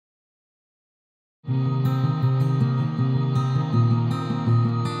My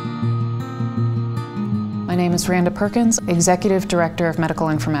name is Randa Perkins, Executive Director of Medical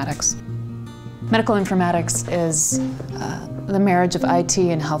Informatics. Medical informatics is the marriage of IT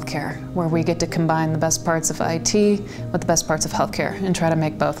and healthcare, where we get to combine the best parts of IT with the best parts of healthcare and try to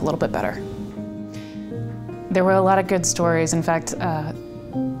make both a little bit better. There were a lot of good stories. In fact,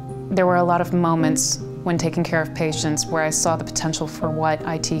 there were a lot of moments when taking care of patients where I saw the potential for what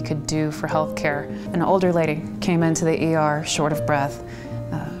IT could do for healthcare. An older lady came into the ER short of breath.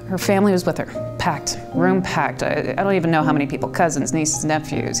 Her family was with her, packed, room packed. I don't even know how many people, cousins, nieces,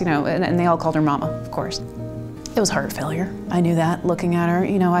 nephews, you know, and they all called her Mama, of course. It was heart failure. I knew that looking at her.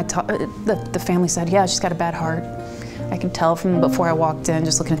 You know, the family said, yeah, she's got a bad heart. I could tell from before I walked in,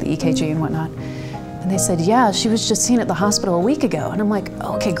 just looking at the EKG and whatnot. And they said, yeah, she was just seen at the hospital a week ago. And I'm like,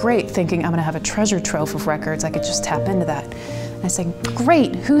 okay, great, thinking I'm gonna have a treasure trove of records. I could just tap into that. And I said,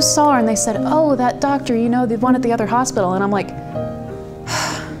 great, who saw her? And they said, oh, that doctor, you know, the one at the other hospital. And I'm like,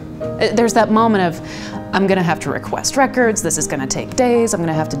 there's that moment of, I'm gonna have to request records, this is gonna take days, I'm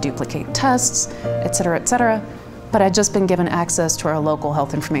gonna have to duplicate tests, et cetera, et cetera. But I'd just been given access to our local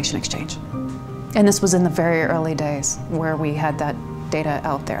health information exchange. And this was in the very early days where we had that data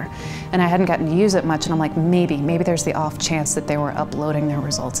out there. And I hadn't gotten to use it much, and I'm like, maybe there's the off chance that they were uploading their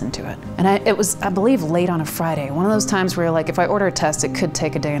results into it. And it was, I believe, late on a Friday. One of those times where like, if I order a test, it could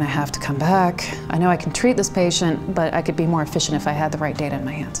take a day and a half to come back. I know I can treat this patient, but I could be more efficient if I had the right data in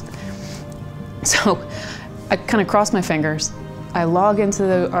my hands. So I kind of crossed my fingers. I log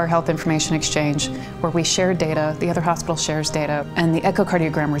into our health information exchange where we share data, the other hospital shares data, and the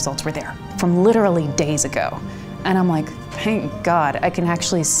echocardiogram results were there from literally days ago. And I'm like, thank God, I can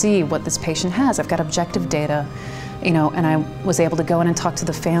actually see what this patient has. I've got objective data, you know, and I was able to go in and talk to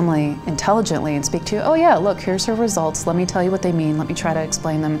the family intelligently and speak to, oh yeah, look, here's her results. Let me tell you what they mean. Let me try to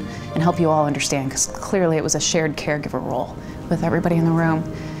explain them and help you all understand, because clearly it was a shared caregiver role with everybody in the room.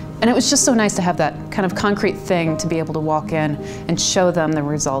 And it was just so nice to have that kind of concrete thing to be able to walk in and show them the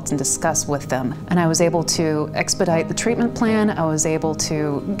results and discuss with them. And I was able to expedite the treatment plan. I was able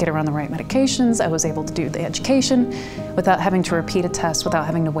to get around the right medications. I was able to do the education without having to repeat a test, without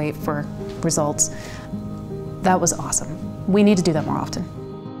having to wait for results. That was awesome. We need to do that more often.